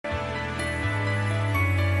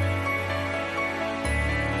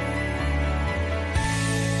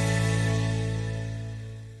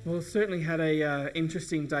Well, certainly had a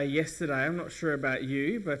interesting day yesterday. I'm not sure about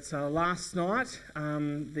you, but last night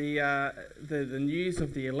the news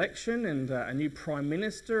of the election and a new Prime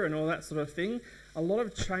Minister and all that sort of thing, a lot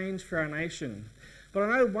of change for our nation. But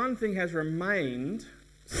I know one thing has remained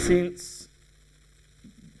since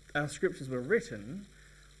our scriptures were written,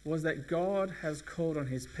 was that God has called on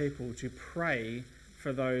his people to pray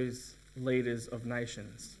for those leaders of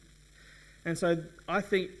nations. And so I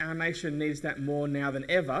think our nation needs that more now than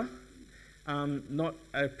ever. Not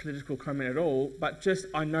a political comment at all, but just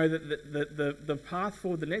I know that the path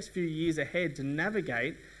forward, the next few years ahead to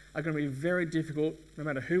navigate are going to be very difficult no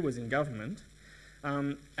matter who was in government.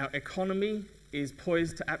 Our economy is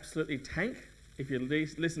poised to absolutely tank if you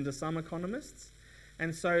listen to some economists.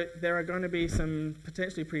 And so there are going to be some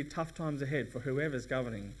potentially pretty tough times ahead for whoever's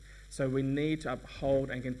governing. So we need to uphold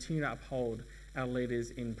and continue to uphold our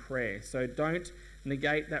leaders in prayer. So don't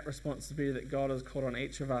negate that responsibility that God has called on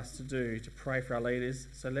each of us to do, to pray for our leaders.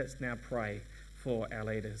 So let's now pray for our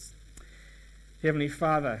leaders. Heavenly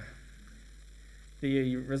Father,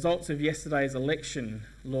 the results of yesterday's election,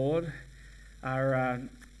 Lord, are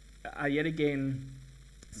yet again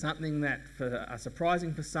something that are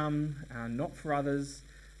surprising for some, not for others.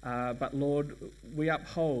 But Lord, we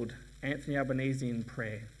uphold Anthony Albanese in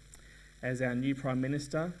prayer as our new Prime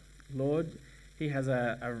Minister. Lord, he has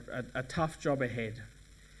a tough job ahead.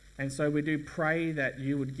 And so we do pray that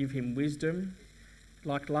you would give him wisdom.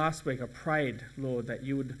 Like last week, I prayed, Lord, that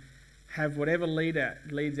you would have whatever leader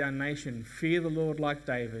leads our nation fear the Lord like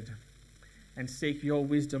David and seek your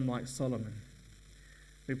wisdom like Solomon.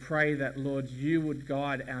 We pray that, Lord, you would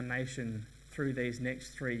guide our nation through these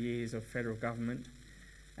next 3 years of federal government,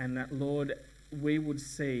 and that, Lord, we would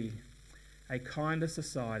see a kinder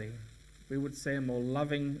society. We would see a more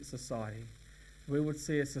loving society. We would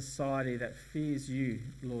see a society that fears you,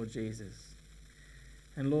 Lord Jesus.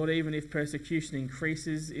 And Lord, even if persecution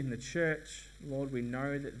increases in the church, Lord, we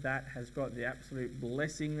know that that has got the absolute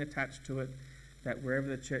blessing attached to it, that wherever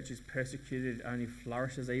the church is persecuted, it only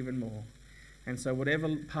flourishes even more. And so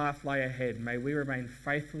whatever path lay ahead, may we remain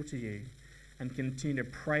faithful to you and continue to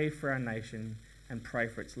pray for our nation and pray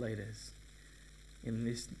for its leaders. In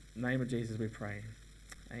this name of Jesus we pray.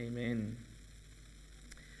 Amen.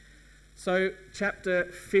 So, chapter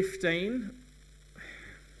 15.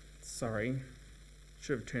 Sorry,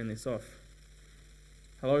 should have turned this off.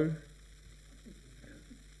 Hello?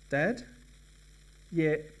 Dad?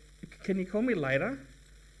 Yeah, can you call me later?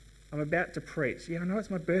 I'm about to preach. Yeah, I know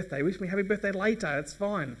it's my birthday. Wish me happy birthday later. It's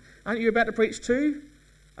fine. Aren't you about to preach too?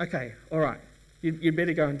 Okay, all right. You'd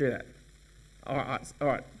better go and do that. All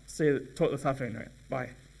right. See you. Talk this afternoon.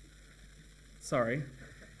 Bye. Sorry.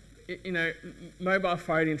 You know, mobile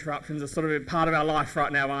phone interruptions are sort of a part of our life right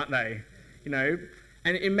now, aren't they? You know,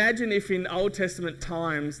 and imagine if in Old Testament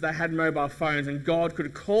times they had mobile phones and God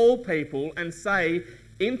could call people and say,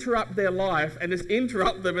 interrupt their life and just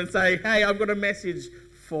interrupt them and say, hey, I've got a message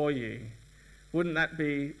for you. Wouldn't that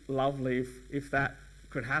be lovely if that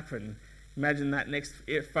could happen? Imagine that next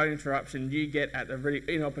phone interruption you get at a really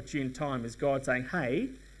inopportune time is God saying, hey,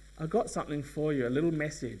 I've got something for you, a little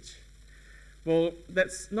message. Well,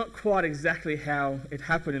 that's not quite exactly how it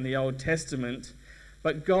happened in the Old Testament,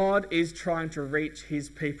 but God is trying to reach his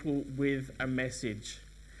people with a message.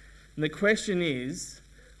 And the question is,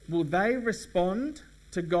 will they respond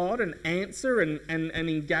to God and answer and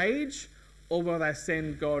engage, or will they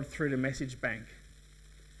send God through the message bank?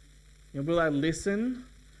 You know, will they listen,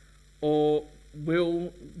 or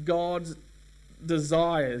will God's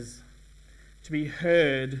desires to be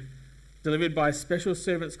heard, delivered by special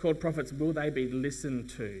servants called prophets, will they be listened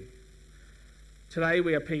to? Today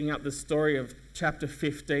we are picking up the story of chapter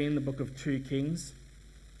 15, the book of 2 Kings.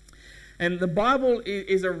 And the Bible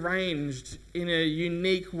is arranged in a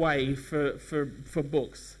unique way for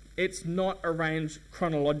books. It's not arranged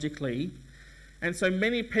chronologically. And so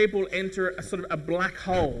many people enter a sort of a black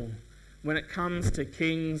hole when it comes to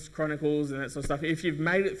Kings, Chronicles, and that sort of stuff. If you've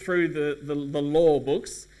made it through the law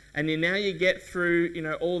books, and now you get through, you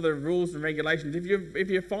know, all the rules and regulations. If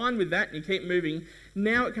you're fine with that and you keep moving,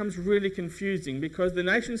 now it becomes really confusing because the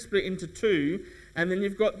nation's split into two, and then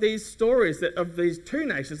you've got these stories of these two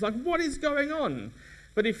nations. Like, what is going on?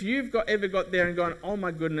 But if you've ever got there and gone, oh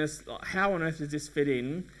my goodness, how on earth does this fit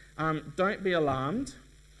in? Don't be alarmed.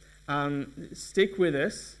 Stick with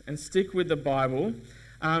us and stick with the Bible.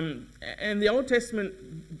 And the Old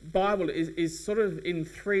Testament Bible is sort of in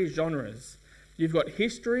three genres. You've got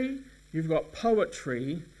history, you've got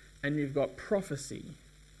poetry, and you've got prophecy.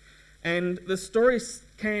 And the stories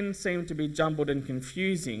can seem to be jumbled and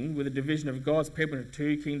confusing with the division of God's people into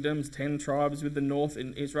 2 kingdoms, 10 tribes with the north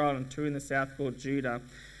in Israel and 2 in the south called Judah.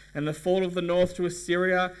 and the fall of the north to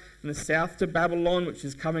Assyria, and the south to Babylon, which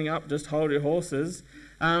is coming up, just hold your horses,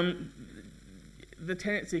 the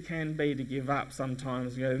tendency can be to give up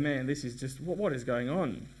sometimes and go, man, this is just, what is going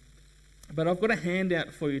on? But I've got a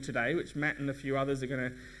handout for you today, which Matt and a few others are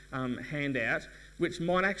going to hand out, which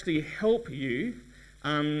might actually help you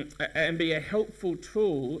and be a helpful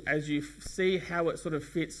tool as you see how it sort of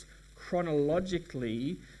fits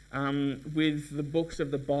chronologically with the books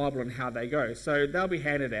of the Bible and how they go. So they'll be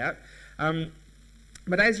handed out.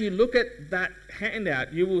 But as you look at that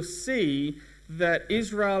handout, you will see that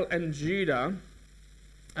Israel and Judah,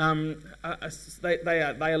 they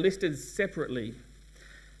are listed separately,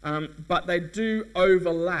 but they do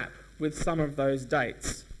overlap with some of those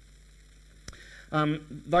dates.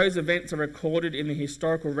 Those events are recorded in the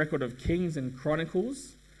historical record of Kings and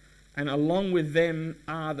Chronicles, and along with them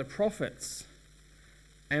are the prophets.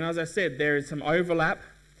 And as I said, there is some overlap,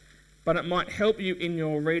 but it might help you in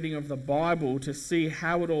your reading of the Bible to see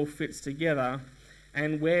how it all fits together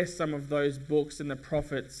and where some of those books and the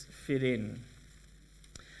prophets fit in.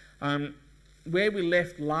 Where we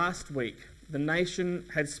left last week, the nation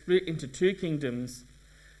had split into two kingdoms,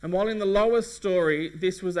 and while in the lower story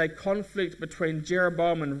this was a conflict between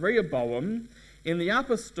Jeroboam and Rehoboam, in the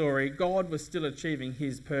upper story God was still achieving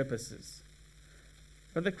his purposes.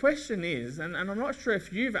 But the question is, and I'm not sure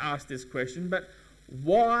if you've asked this question, but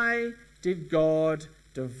why did God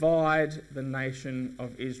divide the nation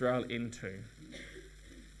of Israel in two?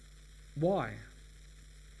 Why?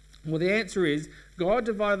 Well, the answer is God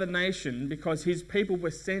divided the nation because his people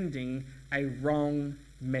were sending a wrong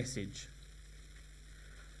message.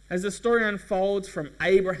 As the story unfolds from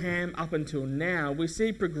Abraham up until now, we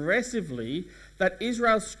see progressively that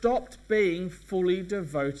Israel stopped being fully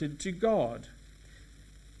devoted to God.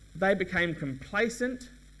 They became complacent,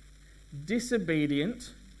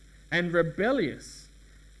 disobedient, and rebellious,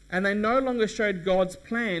 and they no longer showed God's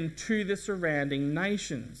plan to the surrounding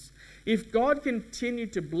nations. If God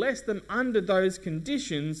continued to bless them under those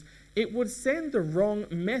conditions, it would send the wrong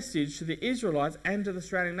message to the Israelites and to the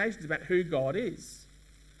surrounding nations about who God is.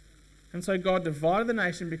 And so God divided the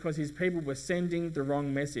nation because his people were sending the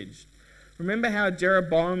wrong message. Remember how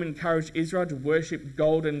Jeroboam encouraged Israel to worship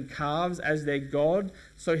golden calves as their God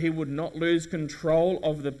so he would not lose control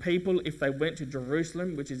of the people if they went to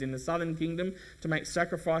Jerusalem, which is in the southern kingdom, to make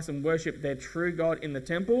sacrifice and worship their true God in the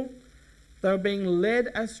temple? They were being led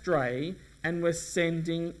astray and were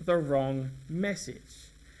sending the wrong message.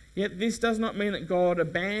 Yet this does not mean that God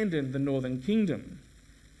abandoned the northern kingdom.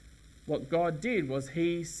 What God did was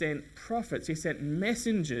he sent prophets, he sent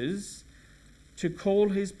messengers to call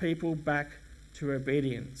his people back to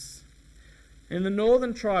obedience. In the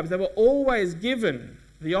northern tribes, they were always given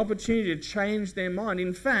the opportunity to change their mind.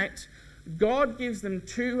 In fact, God gives them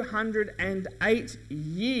 208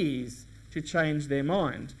 years to change their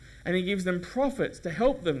mind, and he gives them prophets to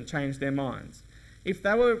help them change their minds. If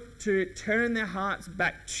they were to turn their hearts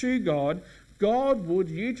back to God, God would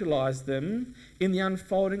utilize them in the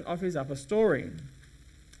unfolding of his upper story.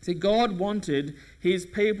 See, God wanted his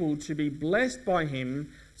people to be blessed by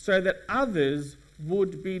him so that others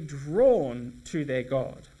would be drawn to their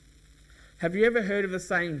God. Have you ever heard of the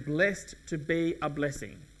saying, blessed to be a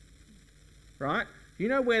blessing? Right? You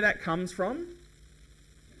know where that comes from?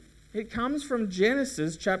 It comes from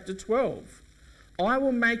Genesis chapter 12. I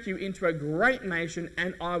will make you into a great nation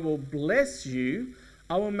and I will bless you.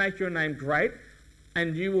 I will make your name great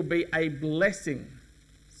and you will be a blessing.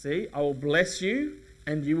 See, I will bless you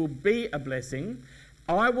and you will be a blessing.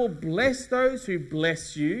 I will bless those who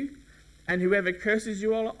bless you, and whoever curses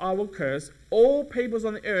you, I will curse. All peoples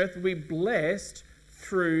on the earth will be blessed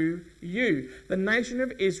through you. The nation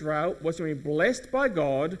of Israel was to be blessed by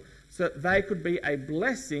God so that they could be a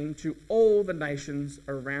blessing to all the nations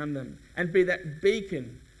around them and be that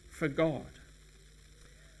beacon for God.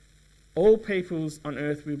 All peoples on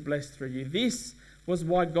earth will be blessed through you. This was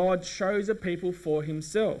why God chose a people for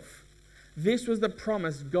himself. This was the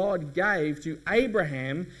promise God gave to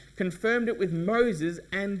Abraham, confirmed it with Moses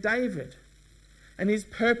and David. And his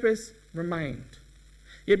purpose remained.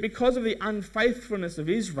 Yet because of the unfaithfulness of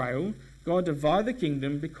Israel, God divided the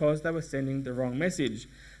kingdom because they were sending the wrong message.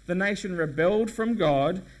 The nation rebelled from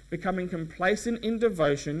God, becoming complacent in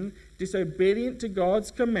devotion, disobedient to God's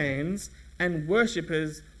commands, and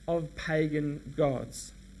worshippers of pagan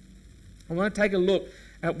gods. I want to take a look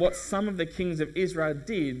at what some of the kings of Israel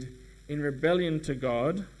did in rebellion to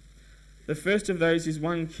God. The first of those is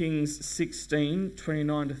 1 Kings 16,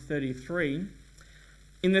 29 to 33.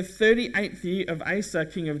 In the 38th year of Asa,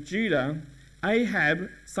 king of Judah, Ahab,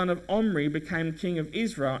 son of Omri, became king of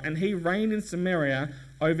Israel, and he reigned in Samaria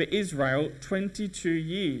over Israel 22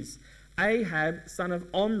 years. Ahab, son of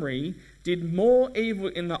Omri, did more evil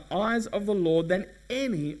in the eyes of the Lord than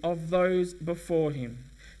any of those before him.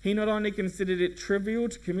 He not only considered it trivial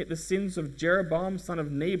to commit the sins of Jeroboam, son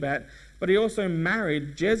of Nebat, but he also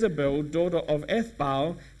married Jezebel, daughter of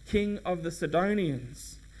Ethbaal, king of the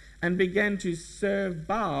Sidonians, and began to serve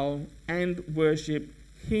Baal and worship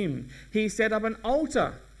him. He set up an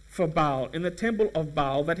altar for Baal in the temple of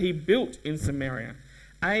Baal that he built in Samaria.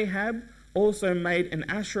 Ahab also made an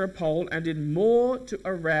Asherah pole and did more to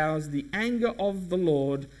arouse the anger of the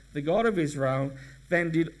Lord, the God of Israel,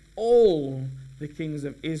 than did all the kings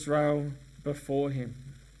of Israel before him.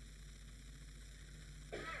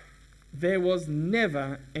 There was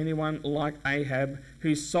never anyone like Ahab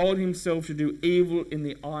who sold himself to do evil in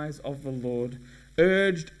the eyes of the Lord,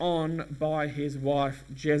 urged on by his wife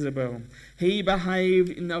Jezebel. He behaved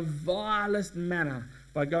in the vilest manner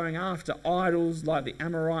by going after idols like the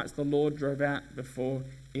Amorites the Lord drove out before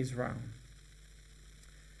Israel.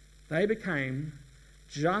 They became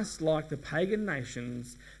just like the pagan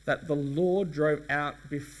nations that the Lord drove out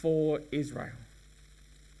before Israel.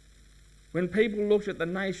 When people looked at the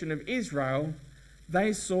nation of Israel,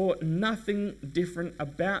 they saw nothing different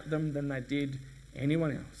about them than they did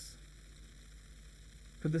anyone else.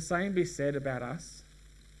 Could the same be said about us?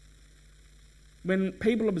 When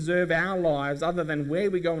people observe our lives other than where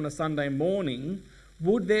we go on a Sunday morning,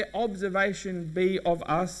 would their observation be of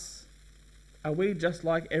us? Are we just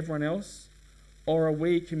like everyone else? Or are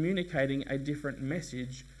we communicating a different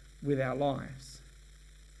message with our lives?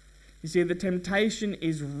 You see, the temptation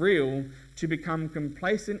is real to become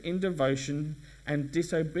complacent in devotion and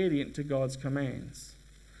disobedient to God's commands.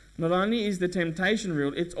 Not only is the temptation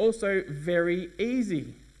real, it's also very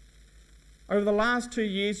easy. Over the last 2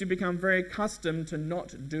 years, you've become very accustomed to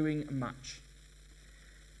not doing much.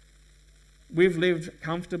 We've lived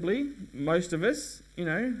comfortably, most of us. You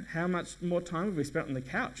know, how much more time have we spent on the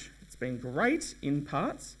couch? It's been great in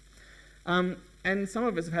parts. And some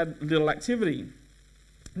of us have had little activity.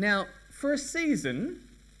 Now, for a season,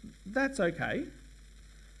 that's okay.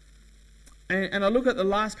 And I look at the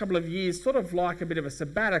last couple of years sort of like a bit of a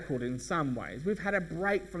sabbatical in some ways. We've had a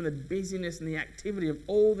break from the busyness and the activity of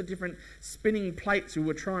all the different spinning plates we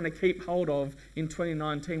were trying to keep hold of in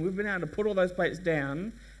 2019. We've been able to put all those plates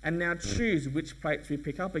down and now choose which plates we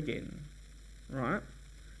pick up again, right?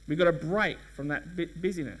 We've got a break from that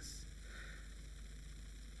busyness.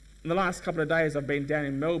 In the last couple of days, I've been down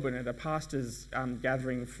in Melbourne at a pastors'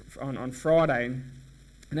 gathering on Friday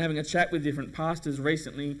and having a chat with different pastors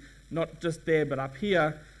recently, not just there but up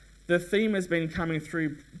here. The theme has been coming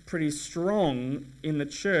through pretty strong in the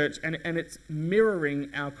church, and it's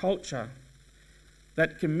mirroring our culture.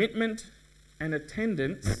 That commitment and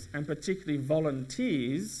attendance, and particularly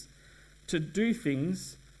volunteers, to do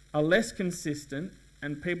things are less consistent,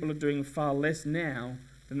 and people are doing far less now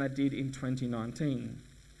than they did in 2019.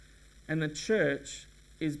 And the church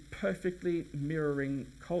is perfectly mirroring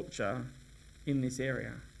culture in this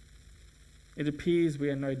area. It appears we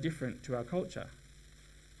are no different to our culture.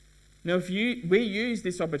 Now, if we use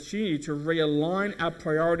this opportunity to realign our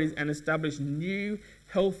priorities and establish new,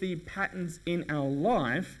 healthy patterns in our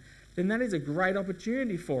life, then that is a great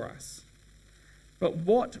opportunity for us. But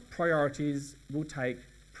what priorities will take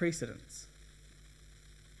precedence?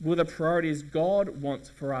 Will the priorities God wants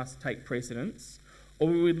for us take precedence? Or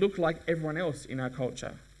will we look like everyone else in our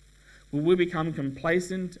culture? Will we become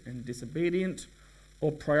complacent and disobedient,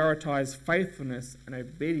 or prioritise faithfulness and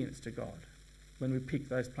obedience to God when we pick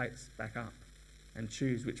those plates back up and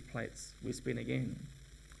choose which plates we spin again?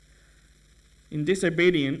 In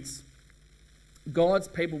disobedience, God's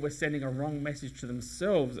people were sending a wrong message to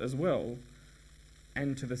themselves as well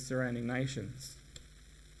and to the surrounding nations.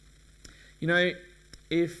 You know,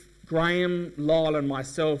 if Graham, Lyle and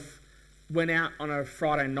myself went out on a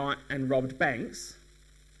Friday night and robbed banks,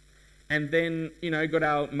 and then, you know, got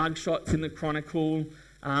our mugshots in the Chronicle,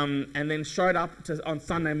 and then showed up on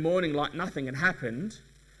Sunday morning like nothing had happened,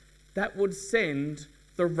 that would send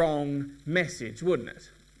the wrong message, wouldn't it?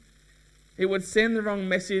 It would send the wrong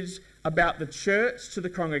message about the church to the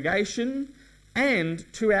congregation and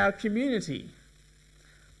to our community.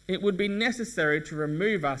 It would be necessary to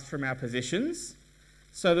remove us from our positions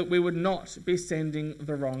so that we would not be sending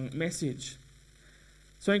the wrong message.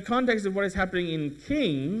 So in context of what is happening in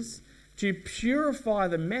Kings, to purify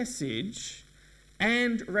the message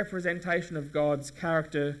and representation of God's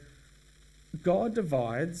character, God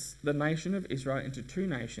divides the nation of Israel into two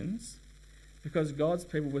nations because God's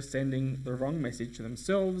people were sending the wrong message to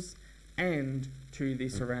themselves and to the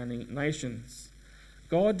surrounding nations.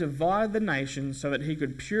 God divided the nations so that he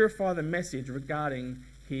could purify the message regarding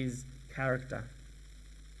his character.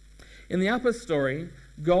 In the upper story,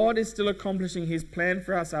 God is still accomplishing his plan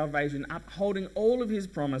for our salvation, upholding all of his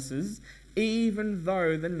promises, even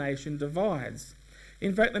though the nation divides.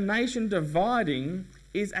 In fact, the nation dividing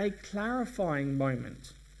is a clarifying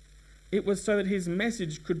moment. It was so that his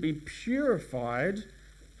message could be purified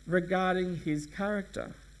regarding his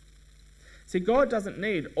character. See, God doesn't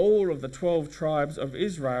need all of the 12 tribes of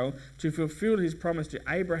Israel to fulfill his promise to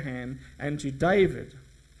Abraham and to David.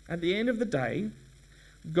 At the end of the day,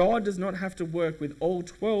 God does not have to work with all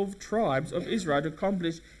 12 tribes of Israel to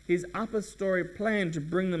accomplish his upper story plan to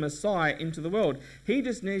bring the Messiah into the world. He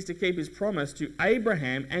just needs to keep his promise to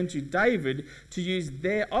Abraham and to David to use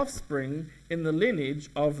their offspring in the lineage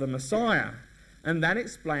of the Messiah. And that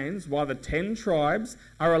explains why the 10 tribes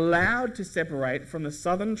are allowed to separate from the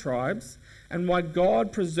southern tribes, and why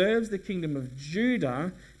God preserves the kingdom of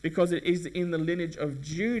Judah, because it is in the lineage of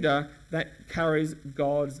Judah that carries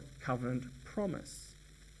God's covenant promise.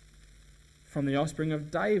 From the offspring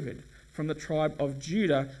of David, from the tribe of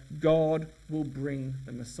Judah, God will bring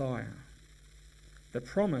the Messiah. The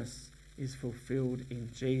promise is fulfilled in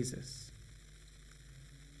Jesus.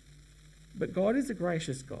 But God is a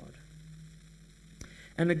gracious God,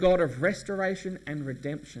 and a God of restoration and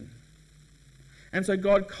redemption. And so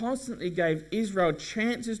God constantly gave Israel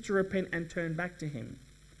chances to repent and turn back to him.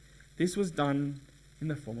 This was done in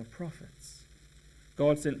the form of prophets.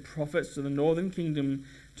 God sent prophets to the northern kingdom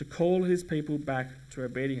to call his people back to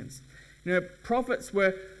obedience. You know, prophets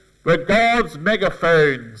were God's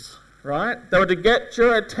megaphones, right? They were to get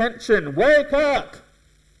your attention. Wake up!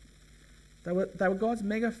 They were God's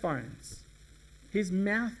megaphones, his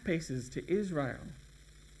mouthpieces to Israel.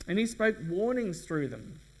 And he spoke warnings through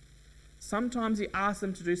them. Sometimes he asked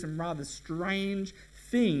them to do some rather strange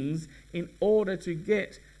things in order to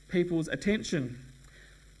get people's attention.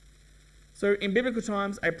 So in biblical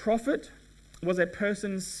times, a prophet was a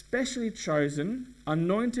person specially chosen,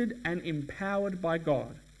 anointed and empowered by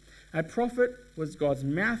God. A prophet was God's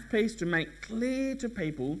mouthpiece to make clear to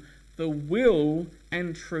people the will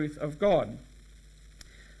and truth of God.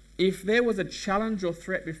 If there was a challenge or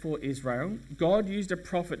threat before Israel, God used a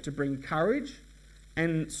prophet to bring courage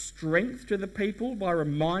and strength to the people by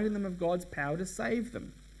reminding them of God's power to save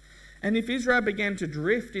them. And if Israel began to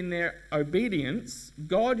drift in their obedience,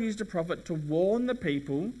 God used a prophet to warn the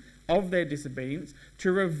people of their disobedience,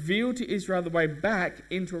 to reveal to Israel the way back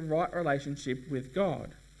into a right relationship with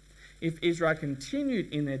God. If Israel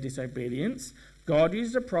continued in their disobedience, God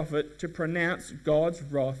used a prophet to pronounce God's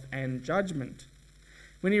wrath and judgment.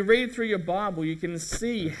 When you read through your Bible, you can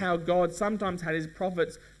see how God sometimes had his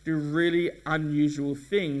prophets do really unusual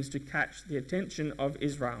things to catch the attention of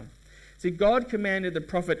Israel. See, God commanded the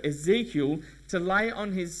prophet Ezekiel to lay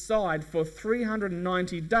on his side for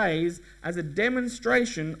 390 days as a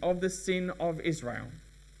demonstration of the sin of Israel.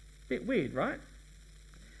 Bit weird, right?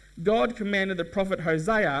 God commanded the prophet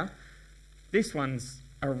Hosea, this one's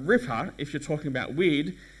a ripper if you're talking about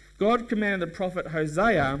weird, God commanded the prophet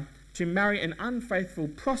Hosea to marry an unfaithful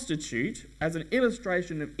prostitute as an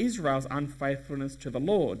illustration of Israel's unfaithfulness to the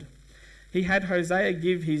Lord. He had Hosea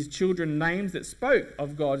give his children names that spoke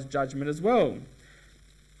of God's judgment as well.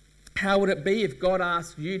 How would it be if God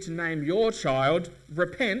asked you to name your child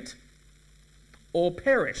repent or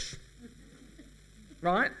perish?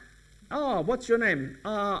 Right? Oh, what's your name?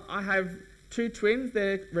 I have 2 twins,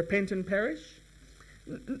 they're repent and perish.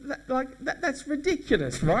 That's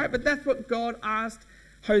ridiculous, right? But that's what God asked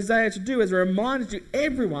Hosea to do as a reminder to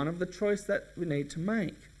everyone of the choice that we need to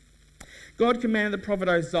make. God commanded the prophet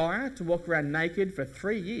Hosea to walk around naked for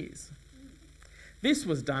 3 years. This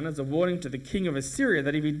was done as a warning to the king of Assyria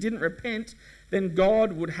that if he didn't repent, then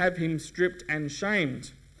God would have him stripped and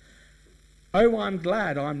shamed. Oh, I'm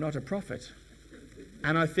glad I'm not a prophet.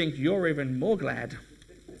 And I think you're even more glad.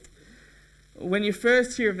 When you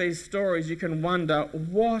first hear of these stories, you can wonder,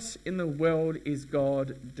 what in the world is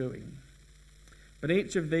God doing? But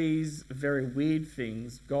each of these very weird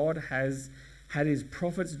things God has had his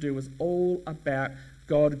prophets do was all about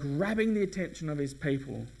God grabbing the attention of his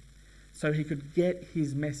people so he could get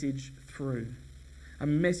his message through. A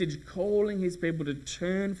message calling his people to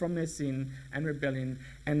turn from their sin and rebellion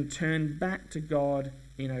and turn back to God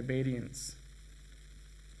in obedience.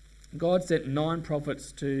 God sent 9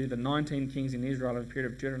 prophets to the 19 kings in Israel in a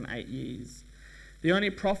period of 208 years. The only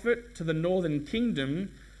prophet to the northern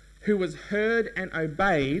kingdom who was heard and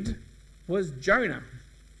obeyed was Jonah.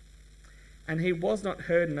 And he was not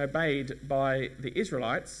heard and obeyed by the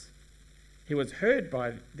Israelites. He was heard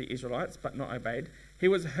by the Israelites, but not obeyed. He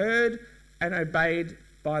was heard and obeyed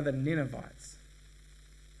by the Ninevites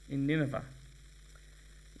in Nineveh.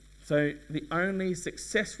 So the only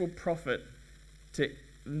successful prophet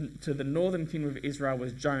to the northern kingdom of Israel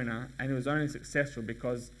was Jonah, and he was only successful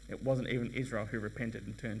because it wasn't even Israel who repented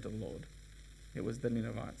and turned to the Lord. It was the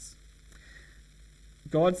Ninevites.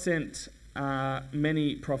 God sent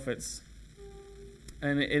many prophets,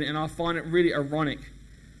 and I find it really ironic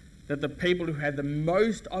that the people who had the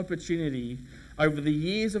most opportunity over the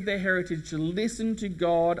years of their heritage to listen to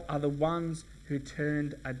God are the ones who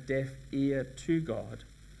turned a deaf ear to God.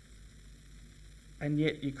 And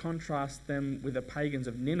yet you contrast them with the pagans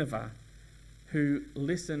of Nineveh who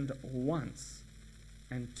listened once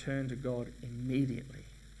and turned to God immediately.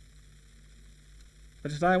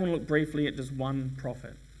 But today I want to look briefly at just one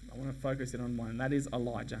prophet. I want to focus in on one, and that is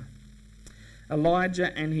Elijah.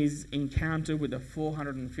 Elijah and his encounter with the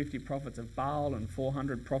 450 prophets of Baal and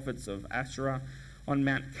 400 prophets of Asherah on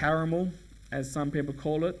Mount Carmel, as some people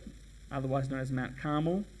call it, otherwise known as Mount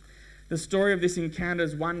Carmel. The story of this encounter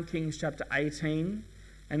is 1 Kings chapter 18,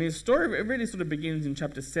 and his story it really sort of begins in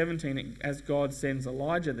chapter 17 as God sends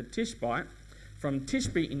Elijah the Tishbite from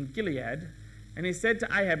Tishbe in Gilead, and he said to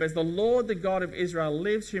Ahab, "As the Lord, the God of Israel,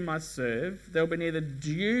 lives whom I serve, there will be neither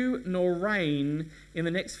dew nor rain in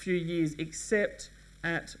the next few years except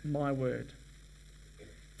at my word."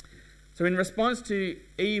 So in response to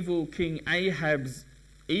evil King Ahab's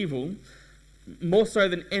evil, more so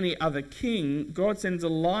than any other king, God sends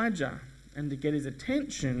Elijah, and to get his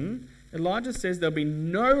attention, Elijah says there'll be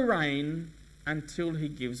no rain until he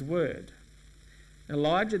gives word.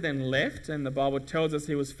 Elijah then left, and the Bible tells us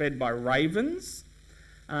he was fed by ravens.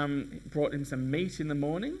 Brought him some meat in the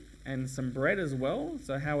morning and some bread as well.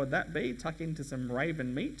 So how would that be? Tuck into some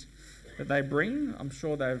raven meat that they bring. I'm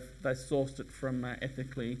sure they sourced it from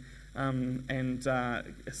ethically and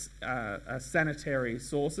sanitary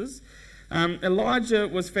sources. Elijah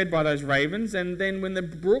was fed by those ravens, and then when the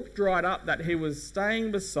brook dried up that he was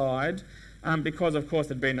staying beside, because of course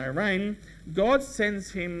there'd been no rain, God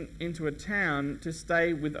sends him into a town to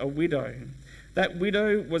stay with a widow. That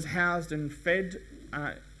widow was housed and fed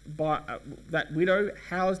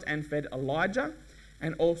Elijah,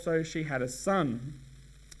 and also she had a son.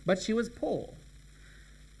 But she was poor,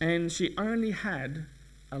 and she only had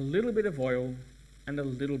a little bit of oil and a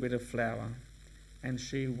little bit of flour, and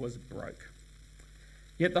she was broke.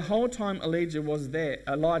 Yet the whole time Elijah was there,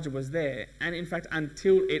 and in fact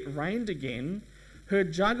until it rained again, her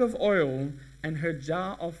jug of oil and her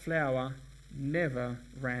jar of flour never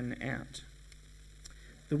ran out.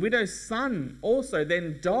 The widow's son also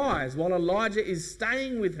then dies while Elijah is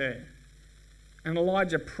staying with her. And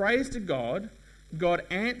Elijah prays to God. God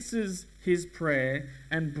answers his prayer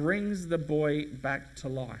and brings the boy back to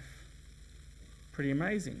life. Pretty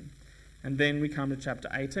amazing. And then we come to chapter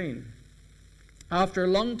 18. After a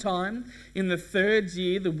long time, in the 3rd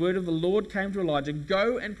year, the word of the Lord came to Elijah,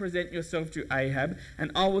 "Go and present yourself to Ahab,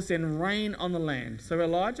 and I will send rain on the land." So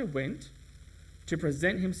Elijah went to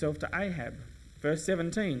present himself to Ahab. Verse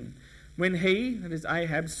 17. When he, that is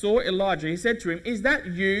Ahab, saw Elijah, he said to him, "Is that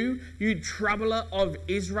you, you troubler of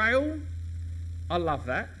Israel?" I love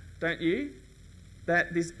that, don't you?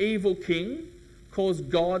 That this evil king calls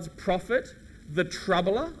God's prophet the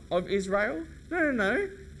troubler of Israel.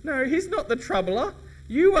 No, he's not the troubler.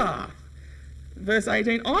 You are. Verse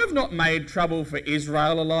 18, "I've not made trouble for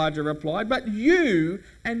Israel," Elijah replied, "but you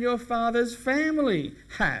and your father's family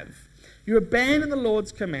have. You abandoned the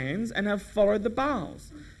Lord's commands and have followed the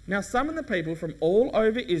Baals. Now summon the people from all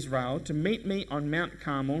over Israel to meet me on Mount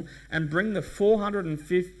Carmel and bring the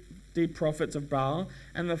 450 prophets of Baal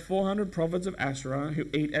and the 400 prophets of Asherah who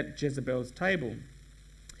eat at Jezebel's table."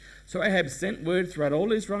 So Ahab sent word throughout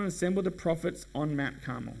all Israel and assembled the prophets on Mount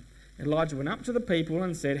Carmel. Elijah went up to the people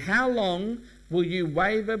and said, "How long will you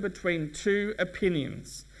waver between two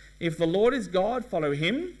opinions? If the Lord is God, follow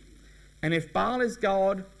him, and if Baal is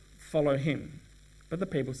God, follow him." But the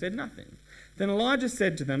people said nothing. Then Elijah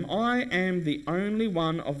said to them, "I am the only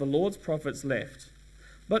one of the Lord's prophets left,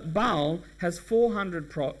 but Baal has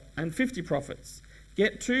 450 prophets.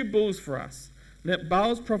 Get 2 bulls for us. Let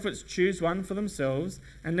Baal's prophets choose one for themselves,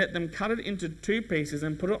 and let them cut it into 2 pieces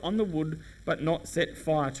and put it on the wood, but not set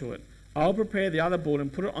fire to it. I'll prepare the other bull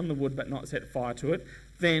and put it on the wood, but not set fire to it.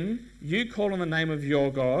 Then you call on the name of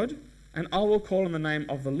your God, and I will call on the name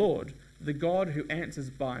of the Lord. The God who answers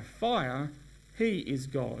by fire, he is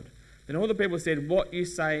God." Then all the people said, "What you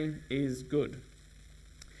say is good."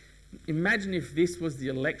 Imagine if this was the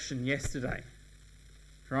election yesterday,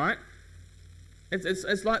 right?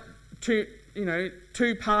 It's like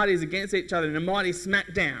two parties against each other in a mighty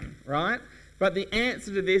smackdown, right? But the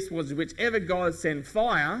answer to this was whichever God sent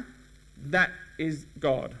fire, that is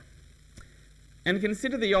God. And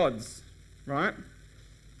consider the odds, right?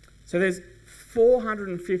 So there's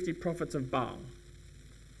 450 prophets of Baal.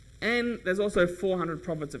 And there's also 400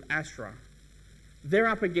 prophets of Asherah. They're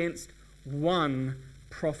up against one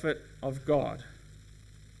prophet of God.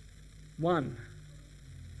 One.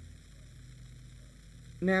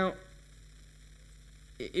 Now,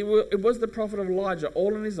 it was the prophet of Elijah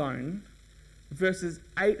all on his own versus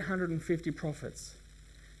 850 prophets.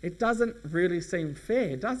 It doesn't really seem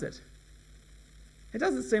fair, does it? It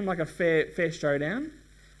doesn't seem like a fair showdown.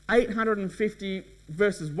 850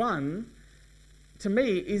 versus 1, to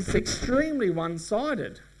me, is extremely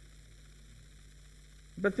one-sided.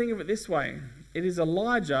 But think of it this way. It is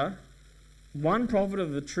Elijah, one prophet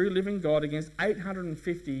of the true living God, against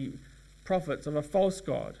 850 prophets of a false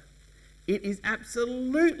God. It is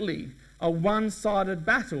absolutely a one-sided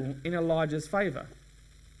battle in Elijah's favour.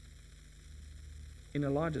 In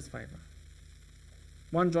Elijah's favour.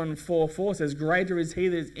 1 John 4:4 says, "Greater is he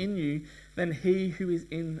that is in you than he who is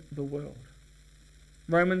in the world."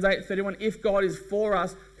 Romans 8:31, "If God is for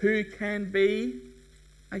us, who can be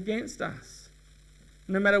against us?"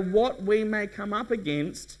 No matter what we may come up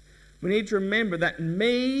against, we need to remember that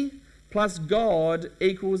me plus God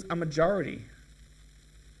equals a majority.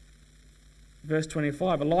 Verse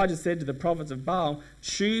 25, Elijah said to the prophets of Baal,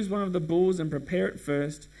 "Choose one of the bulls and prepare it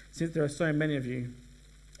first, since there are so many of you.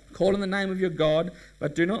 Call on the name of your God,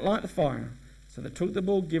 but do not light the fire." So they took the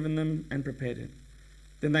bull given them and prepared it.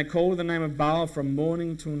 Then they called the name of Baal from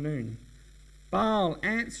morning till noon. "Baal,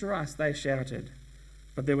 answer us," they shouted.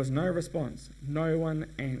 But there was no response. No one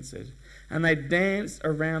answered. And they danced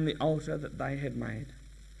around the altar that they had made.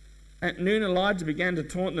 At noon Elijah began to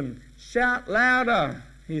taunt them. "Shout louder,"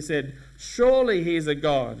 he said. "Surely he is a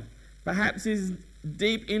god. Perhaps he's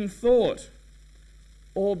deep in thought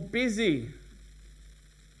or busy."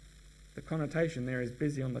 The connotation there is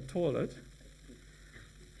busy on the toilet.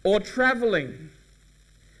 "Or travelling.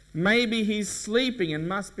 Maybe he's sleeping and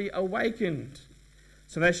must be awakened."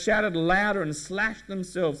 So they shouted louder and slashed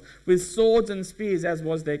themselves with swords and spears, as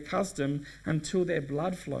was their custom, until their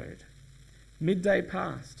blood flowed. Midday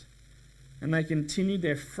passed, and they continued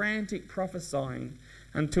their frantic prophesying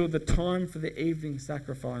until the time for the evening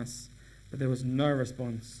sacrifice. But there was no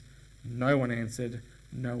response. No one answered.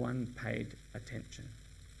 No one paid attention.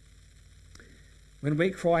 When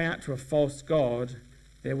we cry out to a false god,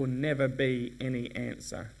 there will never be any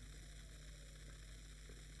answer.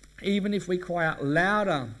 Even if we cry out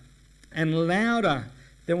louder and louder,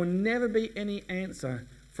 there will never be any answer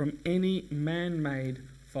from any man-made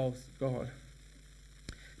false god.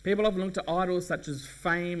 People often look to idols such as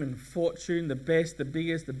fame and fortune, the best, the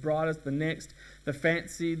biggest, the brightest, the next, the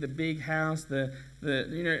fancy, the big house,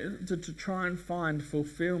 to try and find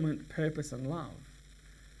fulfillment, purpose, and love.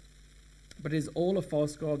 But it is all a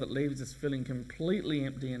false god that leaves us feeling completely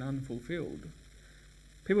empty and unfulfilled.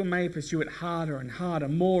 People may pursue it harder and harder,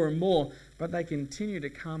 more and more, but they continue to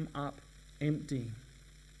come up empty.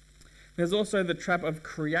 There's also the trap of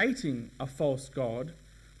creating a false god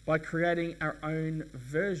by creating our own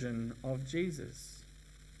version of Jesus.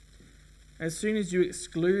 As soon as you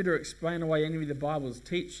exclude or explain away any of the Bible's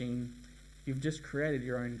teaching, you've just created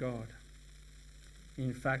your own God.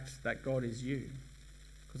 In fact, that God is you,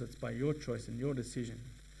 because it's by your choice and your decision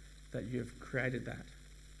that you've created that.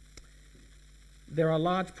 There are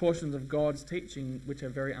large portions of God's teaching which are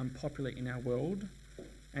very unpopular in our world,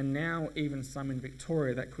 and now even some in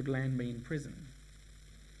Victoria that could land me in prison.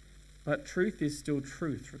 But truth is still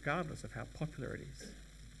truth, regardless of how popular it is.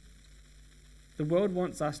 The world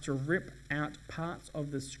wants us to rip out parts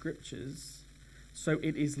of the scriptures so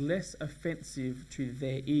it is less offensive to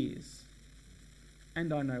their ears.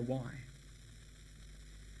 And I know why.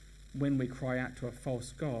 When we cry out to a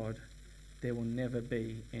false god, there will never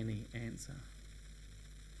be any answer.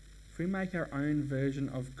 If we make our own version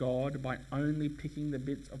of God by only picking the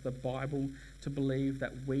bits of the Bible to believe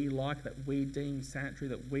that we like, that we deem sanitary,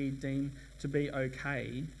 that we deem to be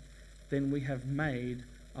okay, then we have made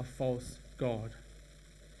a false god.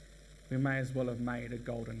 We may as well have made a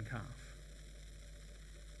golden calf.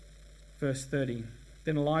 Verse 30,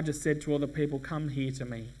 Then Elijah said to all the people, "Come here to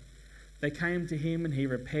me." They came to him, and he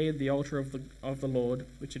repaired the altar of the Lord,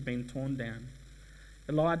 which had been torn down.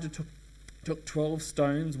 Elijah took 12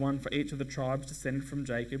 stones, one for each of the tribes descended from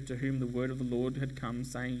Jacob, to whom the word of the Lord had come,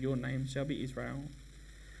 saying, "Your name shall be Israel."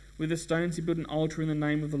 With the stones he built an altar in the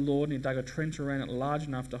name of the Lord, and he dug a trench around it large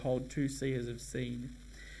enough to hold 2 seahs of seed.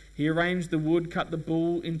 He arranged the wood, cut the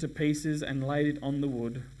bull into pieces, and laid it on the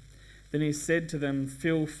wood. Then he said to them,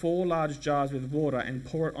 "Fill 4 large jars with water and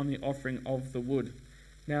pour it on the offering of the wood."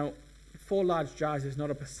 Now, 4 large jars is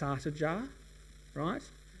not a passata jar, right?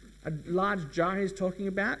 A large jar he's talking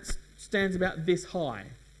about stands about this high,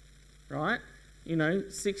 right?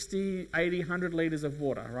 60, 80, 100 litres of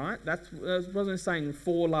water, right? That wasn't saying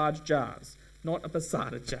 4 large jars, not a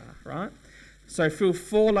passata jar, right? So fill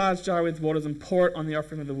 4 large jars with waters and pour it on the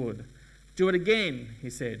offering of the wood. "Do it again," he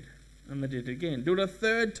said. And they did it again. "Do it a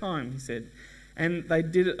 3rd time," he said. And they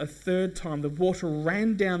did it a 3rd time. The water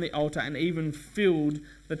ran down the altar and even filled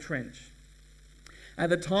the trench. At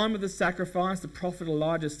the time of the sacrifice, the prophet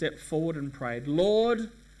Elijah stepped forward and prayed, "Lord,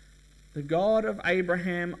 the God of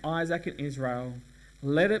Abraham, Isaac, and Israel,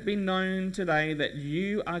 let it be known today that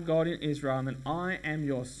you are God in Israel, and that I am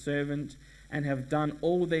your servant and have done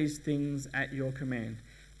all these things at your command.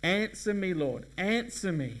 Answer me, Lord,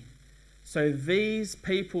 answer me, so these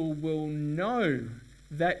people will know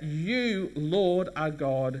that you, Lord, are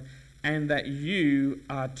God, and that you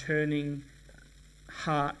are turning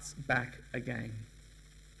hearts back again."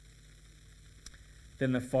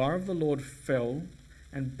 Then the fire of the Lord fell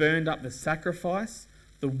and burned up the sacrifice,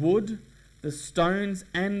 the wood, the stones,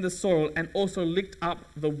 and the soil, and also licked up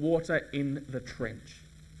the water in the trench.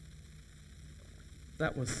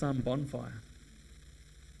 That was some bonfire.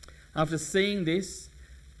 After seeing this,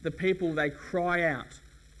 the people, they cry out,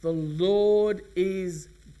 "The Lord is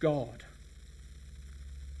God."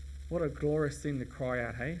 What a glorious thing to cry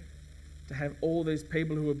out, hey? To have all these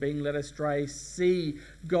people who are being led astray see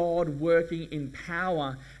God working in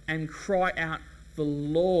power and cry out, "The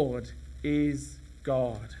Lord is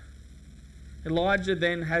God." Elijah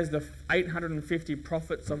then has the 850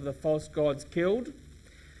 prophets of the false gods killed,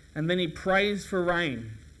 and then he prays for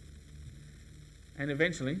rain. And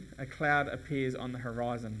eventually, a cloud appears on the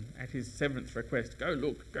horizon at his 7th request. "Go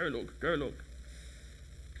look, go look, go look."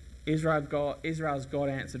 Israel's God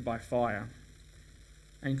answered by fire.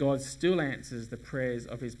 And God still answers the prayers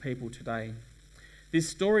of his people today. This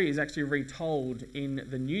story is actually retold in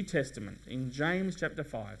the New Testament, in James chapter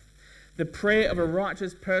 5. The prayer of a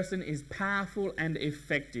righteous person is powerful and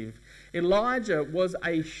effective. Elijah was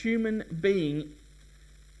a human being,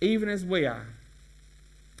 even as we are.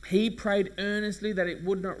 He prayed earnestly that it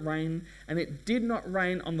would not rain, and it did not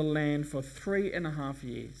rain on the land for 3.5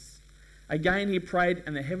 years. Again he prayed,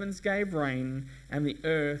 and the heavens gave rain, and the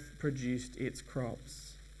earth produced its crops.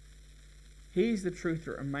 Here's the truth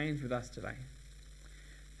that remains with us today.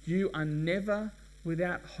 You are never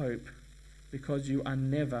without hope because you are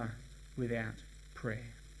never without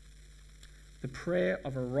prayer. The prayer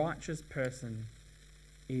of a righteous person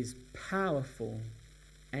is powerful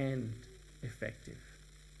and effective.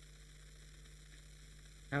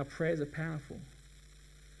 Our prayers are powerful.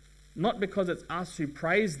 Not because it's us who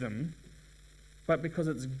praise them, but because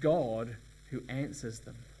it's God who answers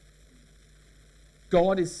them.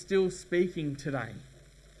 God is still speaking today.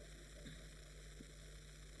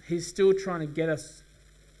 He's still trying to get us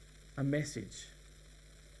a message.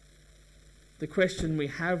 The question we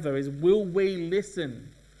have, though, is will we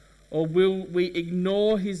listen, or will we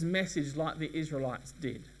ignore his message like the Israelites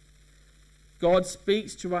did? God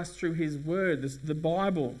speaks to us through his word, the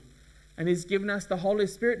Bible, and he's given us the Holy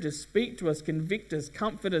Spirit to speak to us, convict us,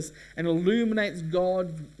 comfort us, and illuminates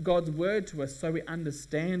God's word to us so we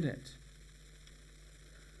understand it.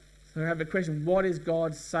 So I have a question. What is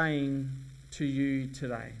God saying to you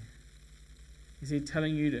today? Is he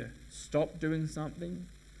telling you to stop doing something?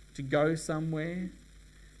 To go somewhere?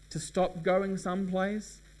 To stop going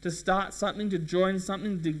someplace? To start something? To join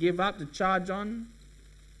something? To give up? To charge on?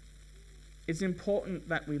 It's important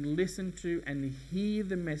that we listen to and hear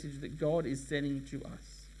the message that God is sending to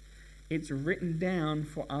us. It's written down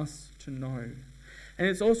for us to know. And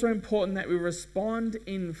it's also important that we respond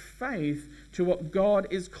in faith to what God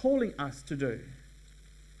is calling us to do.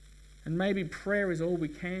 And maybe prayer is all we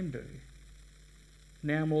can do.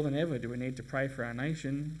 Now more than ever do we need to pray for our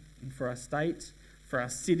nation, and for our state, for our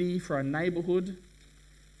city, for our neighbourhood.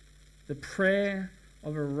 The prayer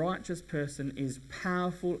of a righteous person is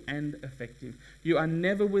powerful and effective. You are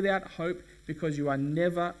never without hope because you are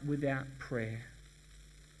never without prayer.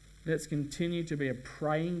 Let's continue to be a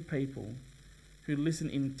praying people who listen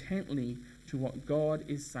intently to what God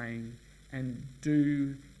is saying and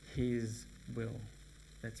do his will.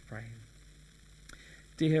 Let's pray.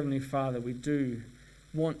 Dear Heavenly Father, we do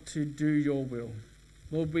want to do your will.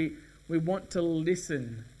 Lord, we want to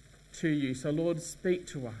listen to you. So Lord, speak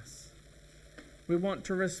to us. We want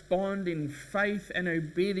to respond in faith and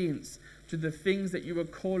obedience to the things that you are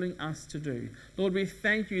calling us to do. Lord, we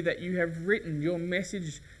thank you that you have written your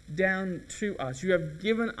message down to us. You have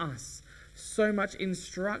given us so much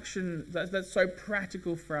instruction that's so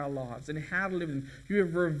practical for our lives and how to live them. You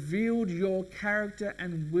have revealed your character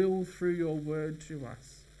and will through your word to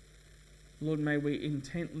us. Lord, may we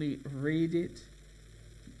intently read it,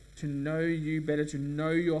 to know you better, to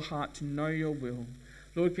know your heart, to know your will.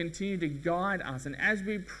 Lord, continue to guide us. And as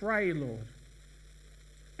we pray, Lord,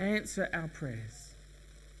 answer our prayers.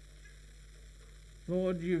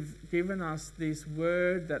 Lord, you've given us this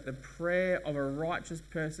word that the prayer of a righteous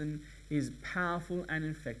person is powerful and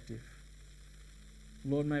effective.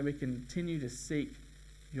 Lord, may we continue to seek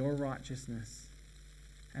your righteousness,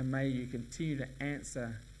 and may you continue to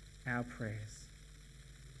answer our prayers.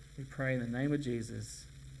 We pray in the name of Jesus.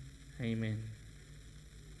 Amen.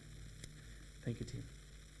 Thank you, Tim.